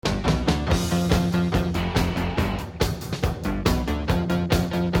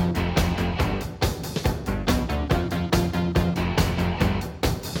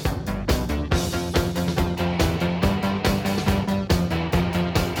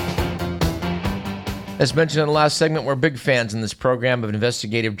As mentioned in the last segment, we're big fans in this program of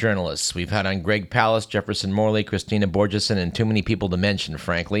investigative journalists. We've had on Greg Palast, Jefferson Morley, Christina Borgeson, and too many people to mention,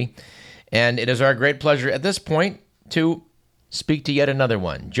 frankly. And it is our great pleasure at this point to speak to yet another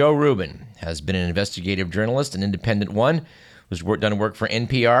one. Joe Rubin has been an investigative journalist, an independent one, who's done work for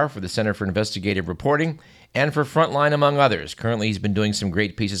NPR, for the Center for Investigative Reporting, and for Frontline, among others. Currently, he's been doing some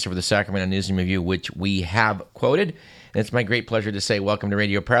great pieces for the Sacramento News and Review, which we have quoted. And it's my great pleasure to say welcome to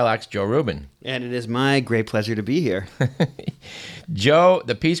Radio Parallax, Joe Rubin. And it is my great pleasure to be here. Joe,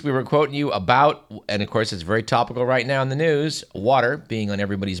 the piece we were quoting you about, and of course it's very topical right now in the news, water being on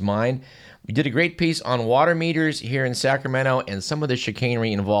everybody's mind. We did a great piece on water meters here in Sacramento and some of the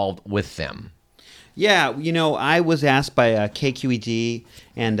chicanery involved with them. Yeah, I was asked by KQED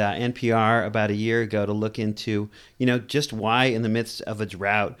and NPR about a year ago to look into, just why in the midst of a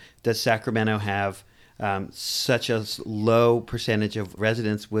drought does Sacramento have such a low percentage of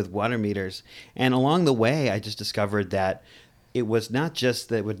residents with water meters. And along the way, I just discovered that it was not just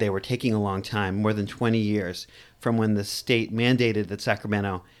that they were taking a long time, more than 20 years from when the state mandated that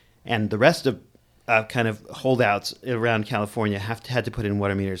Sacramento and the rest of kind of holdouts around California had to put in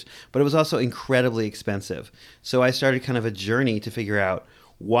water meters. But it was also incredibly expensive. So I started kind of a journey to figure out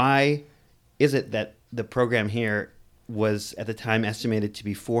why is it that the program here was at the time estimated to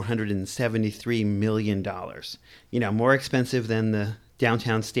be $473 million. More expensive than the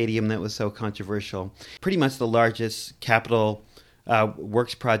downtown stadium that was so controversial. Pretty much the largest capital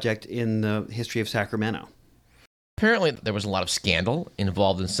works project in the history of Sacramento. Apparently, there was a lot of scandal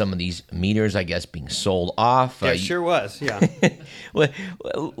involved in some of these meters, I guess, being sold off. There sure was, yeah.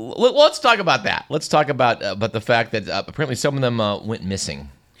 Let's talk about that. Let's talk about the fact that apparently some of them went missing.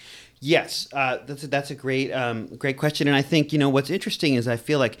 Yes, that's a great question, and I think what's interesting is I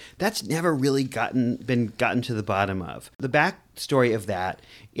feel like that's never really been gotten to the bottom of. The backstory of that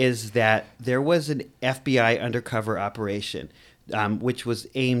is that there was an FBI undercover operation, which was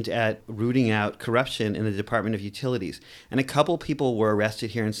aimed at rooting out corruption in the Department of Utilities, and a couple people were arrested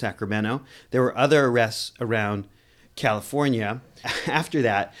here in Sacramento. There were other arrests around California. After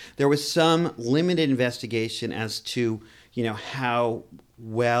that, there was some limited investigation as to how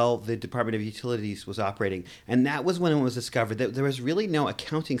well the Department of Utilities was operating. And that was when it was discovered that there was really no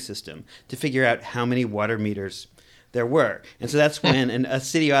accounting system to figure out how many water meters there were. And so that's when a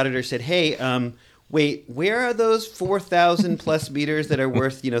city auditor said, hey, wait, where are those 4,000 plus meters that are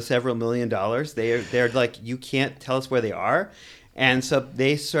worth, several $1 million? They're like, you can't tell us where they are. And so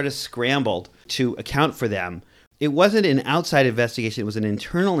they sort of scrambled to account for them. It wasn't an outside investigation. It was an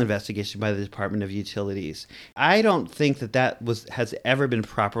internal investigation by the Department of Utilities. I don't think that has ever been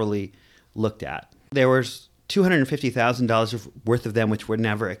properly looked at. There was $250,000 worth of them which were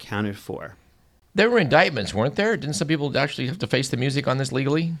never accounted for. There were indictments, weren't there? Didn't some people actually have to face the music on this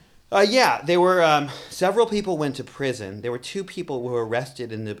legally? Yeah, there were several people went to prison. There were 2 people who were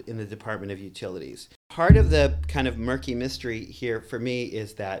arrested in the Department of Utilities. Part of the kind of murky mystery here for me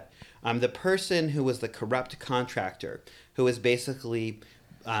is that the person who was the corrupt contractor, who was basically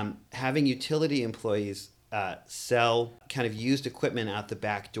having utility employees sell kind of used equipment out the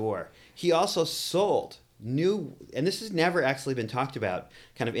back door, he also sold new, and this has never actually been talked about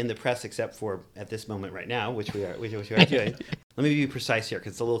kind of in the press except for at this moment right now, which we are doing. Let me be precise here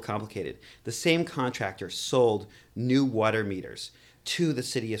because it's a little complicated. The same contractor sold new water meters to the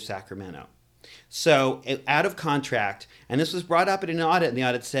city of Sacramento. So out of contract, and this was brought up in an audit, and the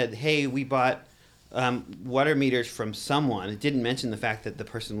audit said, hey, we bought water meters from someone. It didn't mention the fact that the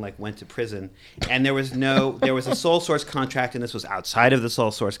person went to prison, and there was a sole source contract, and this was outside of the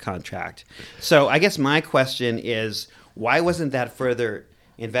sole source contract. So I guess my question is, why wasn't that further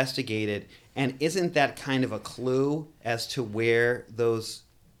investigated, and isn't that kind of a clue as to where those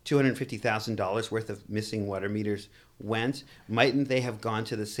 $250,000 worth of missing water meters went? Mightn't they have gone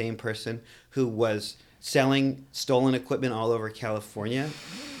to the same person who was selling stolen equipment all over California?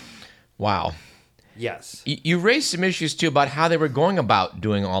 Wow. Yes. You raised some issues, too, about how they were going about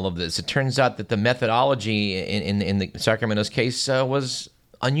doing all of this. It turns out that the methodology in the Sacramento's case was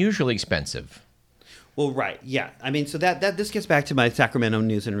unusually expensive. Well, right. Yeah. I mean, so that this gets back to my Sacramento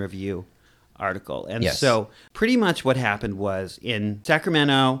News and Review article. And yes. So pretty much what happened was in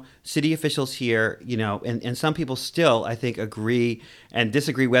Sacramento, city officials here, and some people still, I think, agree and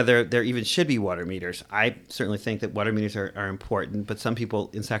disagree whether there even should be water meters. I certainly think that water meters are important, but some people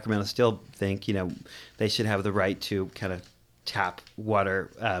in Sacramento still think, they should have the right to kind of tap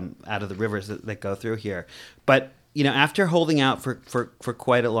water out of the rivers that go through here. But after holding out for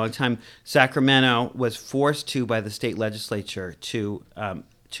quite a long time, Sacramento was forced to, by the state legislature, to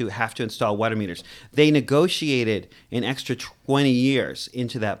have to install water meters. They negotiated an extra 20 years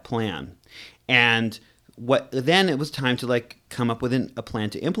into that plan. And then it was time to like come up with a plan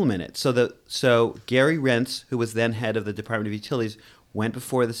to implement it. So Gary Rentz, who was then head of the Department of Utilities, went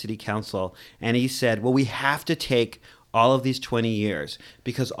before the city council and he said, well, we have to take all of these 20 years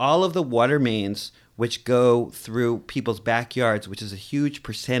because all of the water mains which go through people's backyards, which is a huge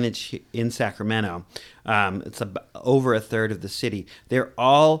percentage in Sacramento, it's over a third of the city, they're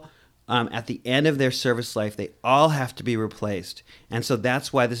all at the end of their service life, they all have to be replaced. And so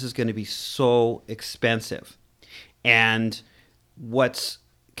that's why this is going to be so expensive. And what's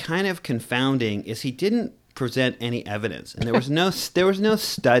kind of confounding is he didn't present any evidence, and there was no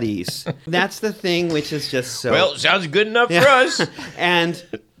studies. That's the thing, which is just so well. Sounds good enough for us. And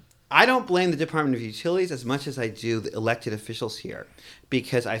I don't blame the Department of Utilities as much as I do the elected officials here,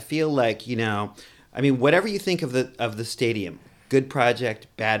 because I feel like whatever you think of the stadium, good project,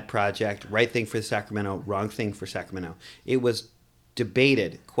 bad project, right thing for Sacramento, wrong thing for Sacramento. It was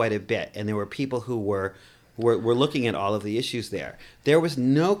debated quite a bit, and there were people who were looking at all of the issues there. There was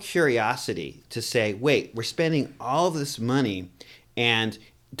no curiosity to say, wait, we're spending all of this money, and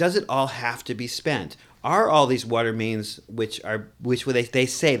does it all have to be spent? Are all these water mains, which they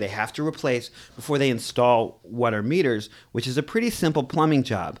say they have to replace before they install water meters, which is a pretty simple plumbing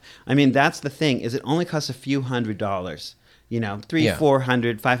job. I mean, that's the thing, is it only costs a few $100, $300,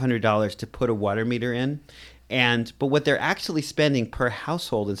 $400, $500 to put a water meter in. But what they're actually spending per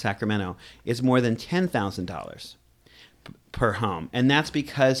household in Sacramento is more than $10,000 per home, and that's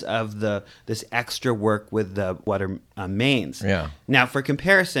because of this extra work with the water mains. Yeah. Now, for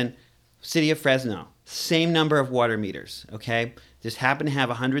comparison, City of Fresno, same number of water meters. Okay, just happen to have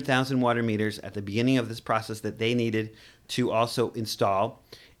 100,000 water meters at the beginning of this process that they needed to also install.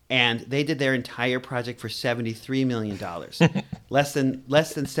 And they did their entire project for $73 million, less than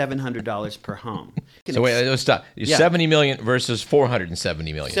 $700 per home. So wait, let's stop. Yeah. $70 million versus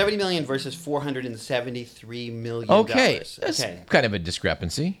 $470 million. $70 million versus $473 million. Okay, that's kind of a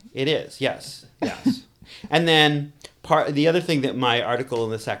discrepancy. It is, yes. And then the other thing that my article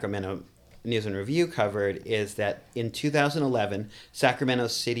in the Sacramento News and Review covered is that in 2011,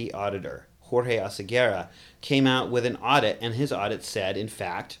 Sacramento's city auditor, Jorge Oseguera, came out with an audit, and his audit said, in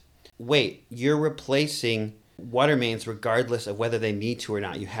fact, wait, you're replacing water mains regardless of whether they need to or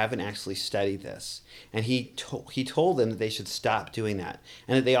not. You haven't actually studied this. And he told them that they should stop doing that,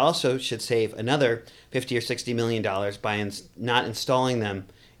 and that they also should save another $50 or $60 million by not installing them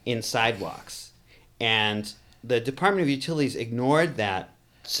in sidewalks. And the Department of Utilities ignored that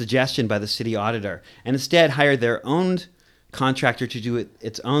suggestion by the city auditor and instead hired their own contractor to do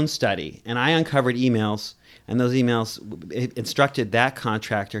its own study. And I uncovered emails, and those emails instructed that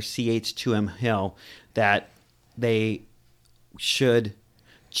contractor, CH2M Hill, that they should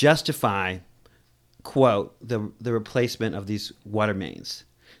justify, quote, the replacement of these water mains.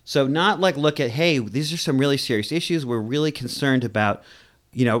 So not like look at, hey, these are some really serious issues. We're really concerned about,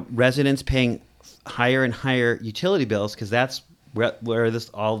 residents paying higher and higher utility bills, because that's where this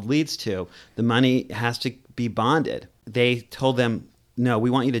all leads to. The money has to be bonded. They told them, no, we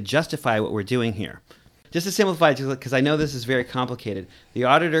want you to justify what we're doing here. Just to simplify, because I know this is very complicated, the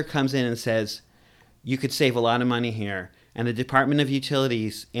auditor comes in and says, you could save a lot of money here. And the Department of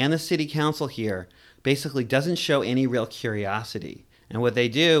Utilities and the city council here basically doesn't show any real curiosity. And what they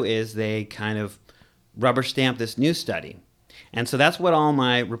do is they kind of rubber stamp this new study. And so that's what all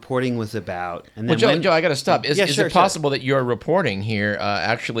my reporting was about. And then Joe, I got to stop. Is it possible that your reporting here,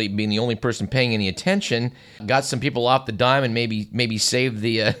 actually being the only person paying any attention, got some people off the dime and maybe saved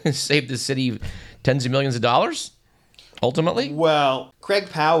the city tens of millions of dollars? Ultimately, well, Craig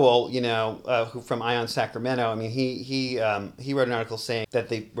Powell, who from Ion Sacramento, I mean, he wrote an article saying that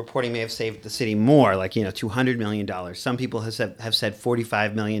the reporting may have saved the city more, like $200 million. Some people have said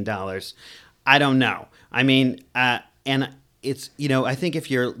 $45 million. I don't know. I mean, and it's, I think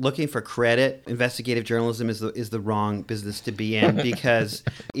if you're looking for credit, investigative journalism is the wrong business to be in, because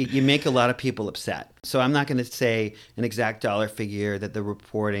you make a lot of people upset. So I'm not going to say an exact dollar figure that the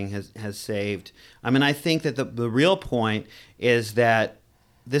reporting has saved. I mean, I think that the real point is that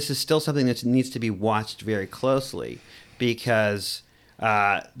this is still something that needs to be watched very closely, because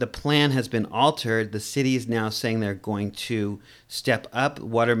the plan has been altered. The city is now saying they're going to step up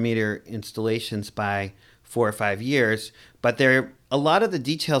water meter installations by 4 or 5 years, but a lot of the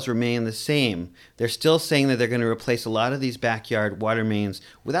details remain the same. They're still saying that they're going to replace a lot of these backyard water mains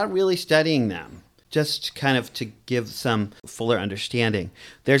without really studying them, just kind of to give some fuller understanding.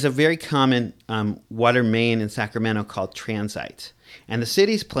 There's a very common water main in Sacramento called transite, and the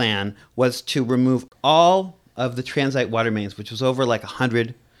city's plan was to remove all of the transite water mains, which was over like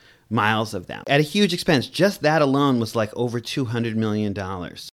 100 miles of them, at a huge expense. Just that alone was like over $200 million.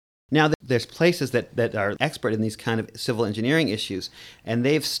 Now, there's places that are expert in these kind of civil engineering issues, and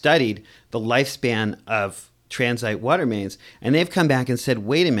they've studied the lifespan of transite water mains, and they've come back and said,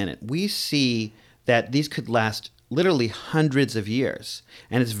 wait a minute, we see that these could last literally hundreds of years.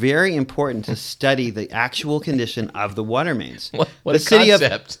 And it's very important to study the actual condition of the water mains. What a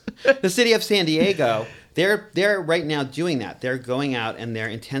concept. The city of San Diego, they're right now doing that. They're going out and they're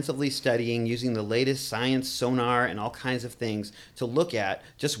intensively studying using the latest science, sonar, and all kinds of things to look at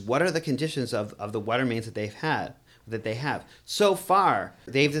just what are the conditions of the water mains that they have. So far,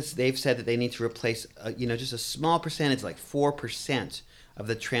 they've said that they need to replace just a small percentage, like 4% of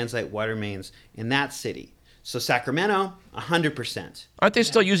the transite water mains in that city. So Sacramento, 100%. Aren't they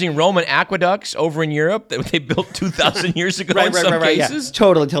still using Roman aqueducts over in Europe that they built 2,000 years ago in some cases? Yeah.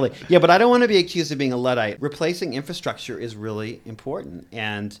 Totally. Yeah, but I don't want to be accused of being a Luddite. Replacing infrastructure is really important.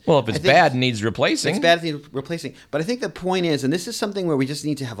 And well, if it's bad, it needs replacing. It's bad, it needs replacing. But I think the point is, and this is something where we just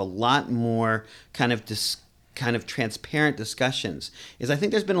need to have a lot more kind of transparent discussions, is I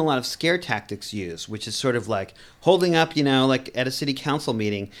think there's been a lot of scare tactics used, which is sort of like holding up, like at a city council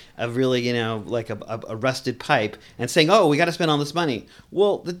meeting, a really, like a rusted pipe and saying, oh, we got to spend all this money.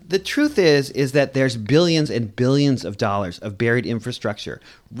 Well, the truth is that there's billions and billions of dollars of buried infrastructure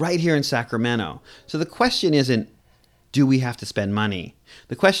right here in Sacramento. So the question isn't, do we have to spend money?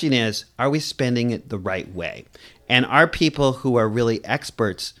 The question is, are we spending it the right way? And are people who are really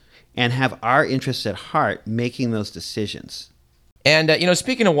experts and have our interests at heart making those decisions? And,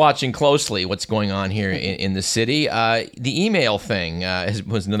 speaking of watching closely what's going on here in the city, the email thing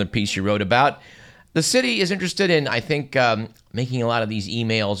was another piece you wrote about. The city is interested in, I think, making a lot of these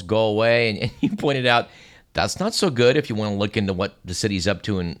emails go away. And you pointed out that's not so good if you want to look into what the city's up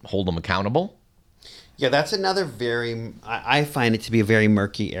to and hold them accountable. Yeah, that's another I find it to be a very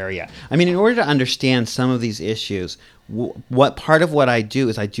murky area. I mean, in order to understand some of these issues, what part of what I do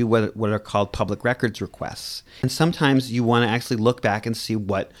is I do what are called public records requests. And sometimes you want to actually look back and see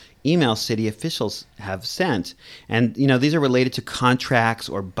what email city officials have sent. And, these are related to contracts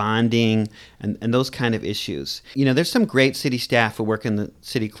or bonding and those kind of issues. There's some great city staff who work in the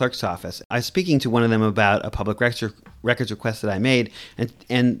city clerk's office. I was speaking to one of them about a public records request that I made,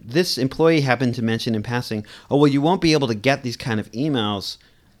 and this employee happened to mention in passing, oh, well, you won't be able to get these kind of emails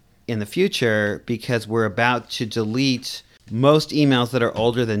in the future because we're about to delete most emails that are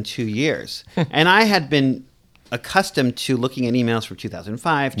older than 2 years. And I had been accustomed to looking at emails from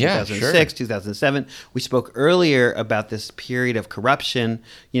 2005, 2006, 2007. We spoke earlier about this period of corruption,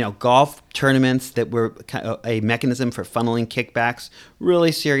 golf tournaments that were a mechanism for funneling kickbacks,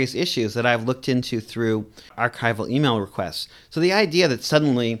 really serious issues that I've looked into through archival email requests. So the idea that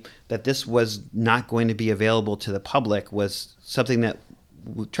suddenly that this was not going to be available to the public was something that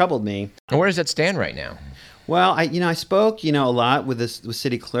troubled me. And where does that stand right now? Well, I spoke, a lot with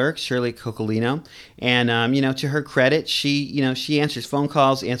city clerk, Shirley Cocolino, and, to her credit, she answers phone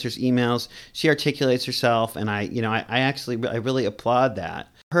calls, answers emails, she articulates herself, and I really applaud that.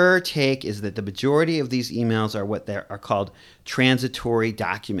 Her take is that the majority of these emails are what are called transitory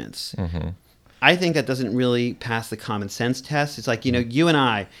documents. Mm-hmm. I think that doesn't really pass the common sense test. It's like, you and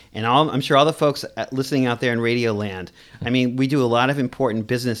I, and I'm sure all the folks listening out there in Radio Land, I mean, we do a lot of important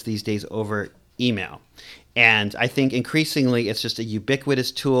business these days over email. And I think increasingly it's just a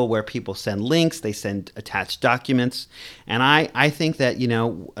ubiquitous tool where people send links, they send attached documents. And I think that,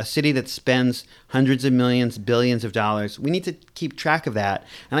 a city that spends hundreds of millions, billions of dollars, we need to keep track of that.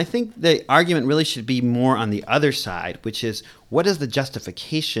 And I think the argument really should be more on the other side, which is what is the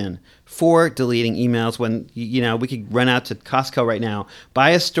justification for deleting emails when, we could run out to Costco right now,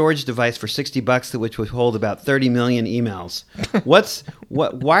 buy a storage device for $60 which would hold about 30 million emails.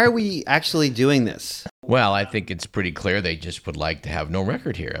 Why are we actually doing this? Well, I think it's pretty clear they just would like to have no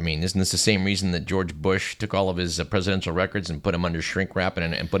record here. I mean, isn't this the same reason that George Bush took all of his presidential records and put them under shrink wrap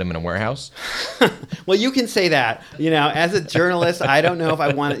and put them in a warehouse? Well, you can say that. As a journalist, I don't know if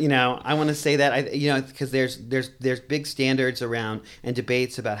I want to, I want to say that, because there's big standards around and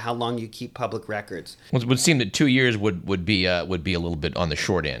debates about how long you keep public records. Well, it would seem that 2 years would be a little bit on the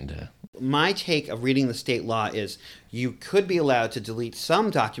short end. My take of reading the state law is you could be allowed to delete some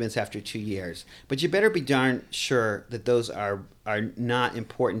documents after 2 years, but you better be darn sure that those are not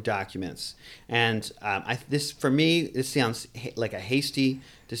important documents. And for me, this sounds like a hasty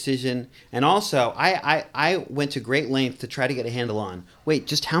decision. And also, I went to great length to try to get a handle on, wait,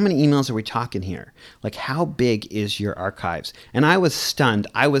 just how many emails are we talking here? Like, how big is your archives? And I was stunned.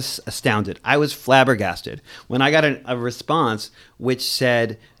 I was astounded. I was flabbergasted when I got a response which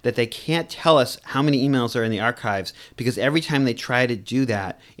said that they can't tell us how many emails are in the archives because every time they try to do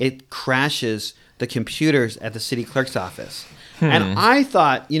that, it crashes the computers at the city clerk's office. And I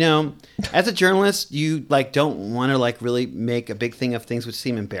thought, as a journalist, you don't want to really make a big thing of things which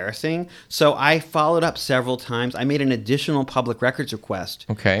seem embarrassing. So I followed up several times. I made an additional public records request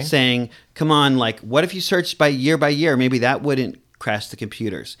saying, come on, what if you searched by year? Maybe that wouldn't crash the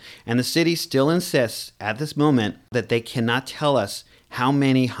computers. And the city still insists at this moment that they cannot tell us how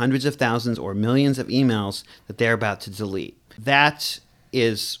many hundreds of thousands or millions of emails that they're about to delete. That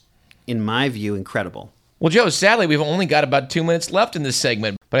is, in my view, incredible. Well, Joe, sadly, we've only got about 2 minutes left in this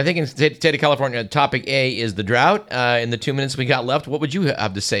segment. But I think in the state of California, topic A is the drought. In the 2 minutes we got left, what would you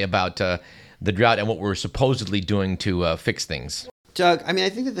have to say about the drought and what we're supposedly doing to fix things? Doug, I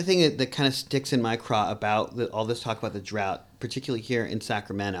think that the thing that kind of sticks in my craw about all this talk about the drought, particularly here in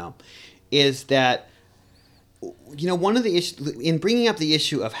Sacramento, is that one of the issues in bringing up the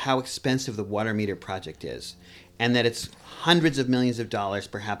issue of how expensive the water meter project is, and that it's hundreds of millions of dollars,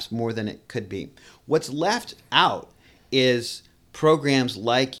 perhaps more than it could be. What's left out is programs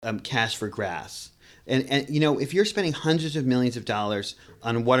like Cash for Grass. And if you're spending hundreds of millions of dollars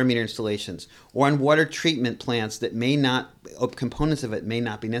on water meter installations or on water treatment plants that components of it may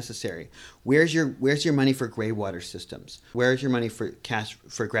not be necessary, where's your money for gray water systems? Where's your money for Cash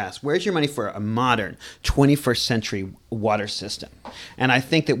for Grass? Where's your money for a modern 21st century water system? And I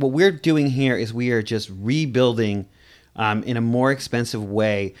think that what we're doing here is we are just rebuilding in a more expensive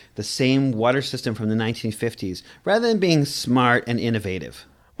way the same water system from the 1950s rather than being smart and innovative.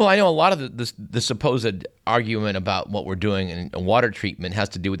 Well, I know a lot of the supposed argument about what we're doing in water treatment has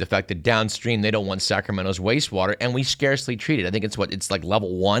to do with the fact that downstream they don't want Sacramento's wastewater, and we scarcely treat it. I think it's like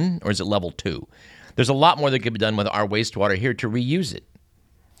level 1, or is it level 2? There's a lot more that could be done with our wastewater here to reuse it.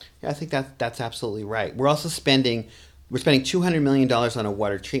 Yeah, I think that's absolutely right. We're spending $200 million on a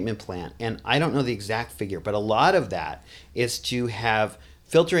water treatment plant, and I don't know the exact figure, but a lot of that is to have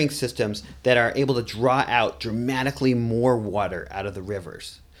filtering systems that are able to draw out dramatically more water out of the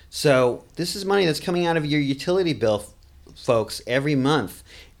rivers. So this is money that's coming out of your utility bill, folks, every month.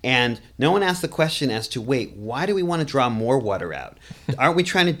 And no one asked the question as to, wait, why do we want to draw more water out? Aren't we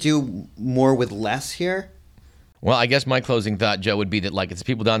trying to do more with less here? Well, I guess my closing thought, Joe, would be that it's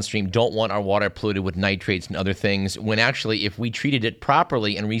people downstream don't want our water polluted with nitrates and other things, when actually if we treated it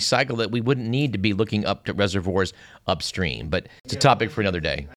properly and recycled it, we wouldn't need to be looking up to reservoirs upstream. But it's a topic for another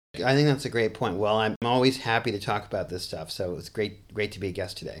day. I think that's a great point. Well, I'm always happy to talk about this stuff, so it's great to be a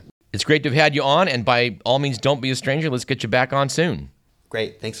guest today. It's great to have had you on, and by all means, don't be a stranger. Let's get you back on soon.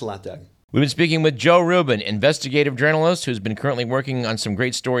 Great. Thanks a lot, Doug. We've been speaking with Joe Rubin, investigative journalist who's been currently working on some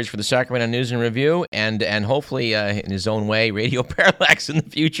great stories for the Sacramento News and Review, and hopefully, in his own way, Radio Parallax in the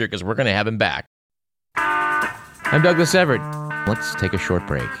future, because we're going to have him back. I'm Douglas Everett. Let's take a short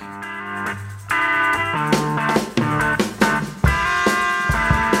break.